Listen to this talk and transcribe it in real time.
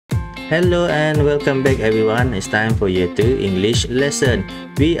Hello and welcome back everyone. It's time for year 2 English lesson.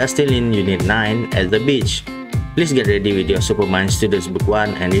 We are still in unit 9 at the beach. Please get ready with your Superman Students Book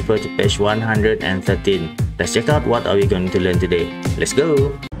 1 and refer to page 113. Let's check out what are we going to learn today. Let's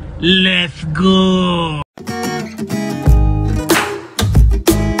go! Let's go!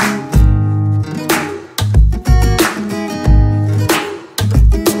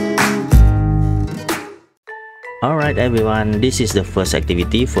 Alright everyone, this is the first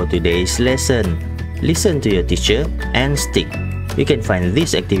activity for today's lesson. Listen to your teacher and stick. You can find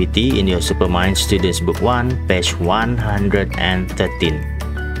this activity in your Supermind Students Book 1, page 113.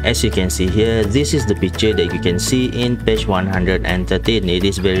 As you can see here, this is the picture that you can see in page 113. It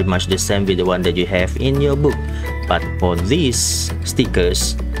is very much the same with the one that you have in your book. But for these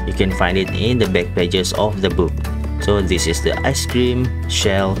stickers, you can find it in the back pages of the book. So this is the ice cream,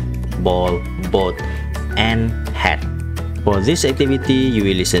 shell, ball, boat, and hat. For this activity, you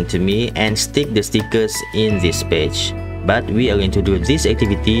will listen to me and stick the stickers in this page. But we are going to do this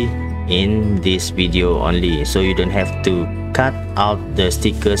activity in this video only, so you don't have to cut out the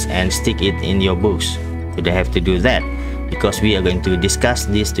stickers and stick it in your books. You don't have to do that because we are going to discuss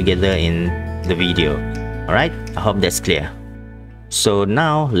this together in the video. Alright, I hope that's clear. So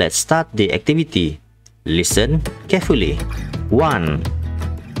now let's start the activity. Listen carefully. 1.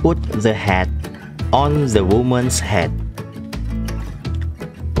 Put the hat on the woman's head.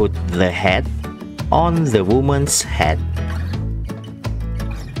 Put the hat on the woman's head.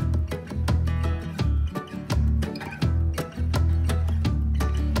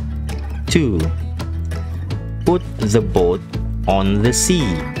 2. Put the boat on the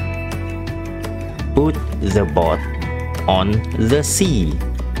sea. Put the boat on the sea.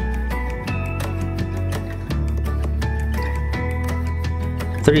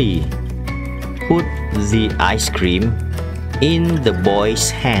 3. Put the ice cream in the boy's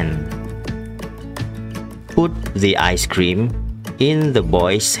hand. Put the ice cream in the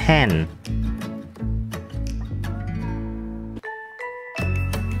boy's hand.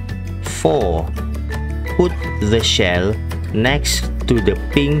 4. Put the shell next to the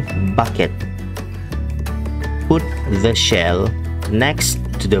pink bucket. Put the shell next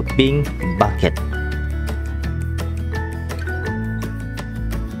to the pink bucket.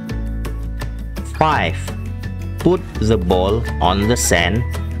 5. Put the ball on the sand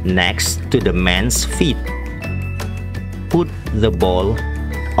next to the man's feet. Put the ball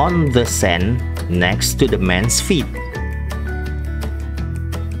on the sand next to the man's feet.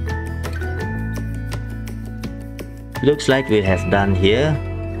 Looks like we have done here.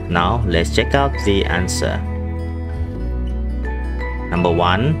 Now let's check out the answer. Number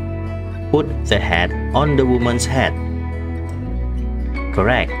 1. Put the hat on the woman's head.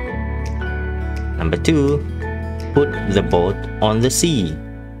 Correct. Number 2. Put the boat on the sea.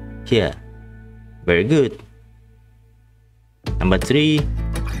 Here. Very good. Number 3.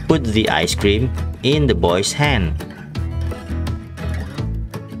 Put the ice cream in the boy's hand.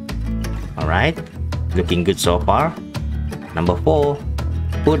 Alright. Looking good so far. Number 4.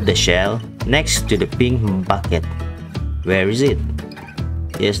 Put the shell next to the pink bucket. Where is it?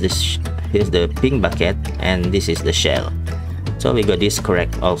 Here's the pink bucket and this is the shell. So we got this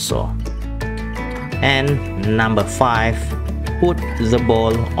correct also. And number 5, put the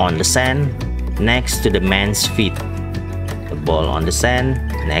ball on the sand next to the man's feet. The ball on the sand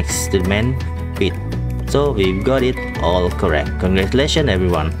next to the man's feet. So we've got it all correct. Congratulations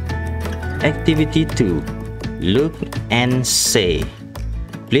everyone. Activity 2. Look and say.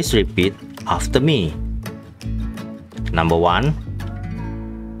 Please repeat after me. Number 1.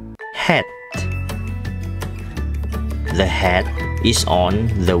 Hat. The hat is on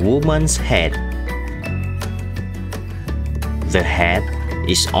the woman's head. The hat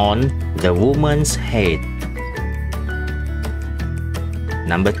is on the woman's head.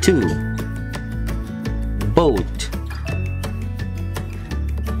 Number 2. Boat.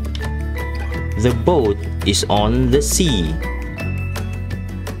 The boat is on the sea.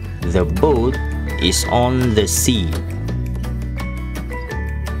 The boat is on the sea.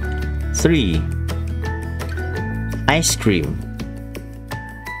 3. Ice cream.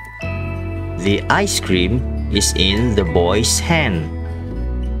 The ice cream is in the boy's hand.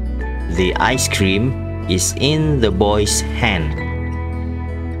 The ice cream is in the boy's hand.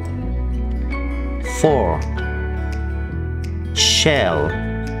 4. Shell.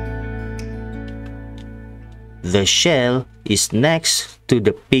 The shell is next to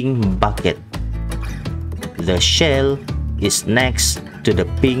the pink bucket. The shell is next to the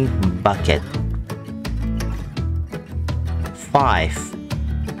pink bucket. 5.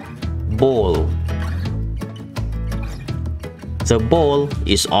 Bowl. The ball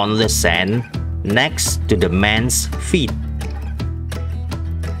is on the sand next to the man's feet.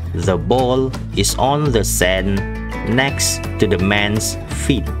 The ball is on the sand next to the man's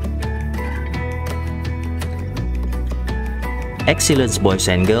feet. Excellent, boys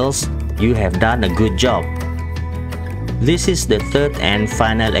and girls. You have done a good job. This is the third and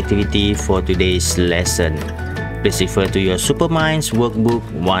final activity for today's lesson. Please refer to your Minds Workbook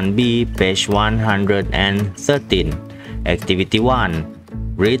 1B, page 113. Activity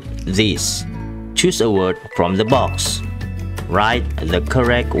 1. Read this. Choose a word from the box. Write the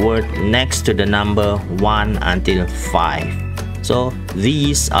correct word next to the number 1 until 5. So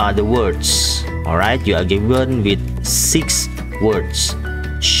these are the words. Alright, you are given with 6 words: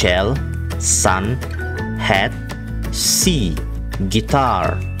 shell, sun, hat, sea,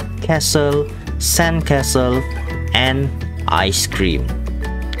 guitar, castle, sandcastle, and ice cream.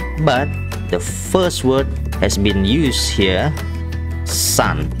 But the first word has been used here,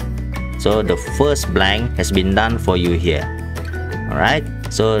 sun. So the first blank has been done for you here. Alright,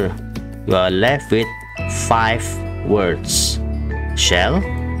 so you are left with 5 words: shell,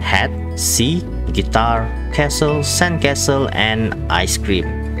 hat, sea, guitar, castle, sandcastle, and ice cream.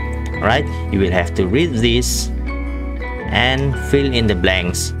 Alright, you will have to read this and fill in the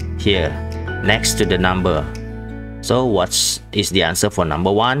blanks here next to the number. So what is the answer for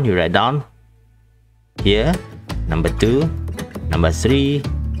number 1? You write down here, number 2, number 3,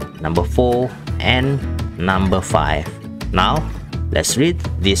 number 4, and number 5. Now let's read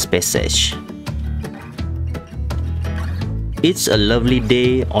this passage. It's a lovely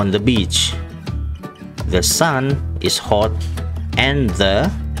day on the beach. The sun is hot and the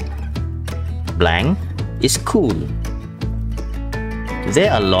blank is cool. There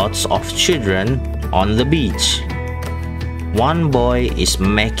are lots of children on the beach. One boy is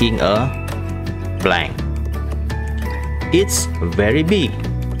making a blank. It's very big.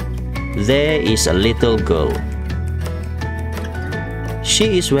 There is a little girl.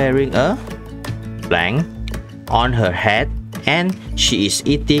 She is wearing a blank on her head and she is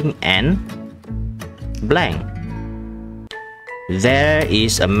eating an blank. There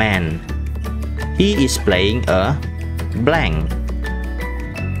is a man. He is playing a blank.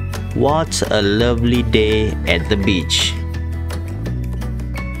 What a lovely day at the beach.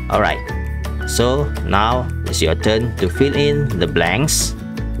 Alright, so now it's your turn to fill in the blanks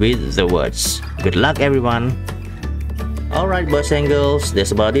with the words. Good luck, everyone. Alright, boys and girls,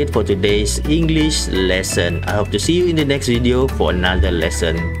 that's about it for today's English lesson. I hope to see you in the next video for another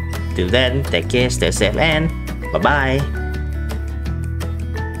lesson. Till then, take care, stay safe, and bye-bye.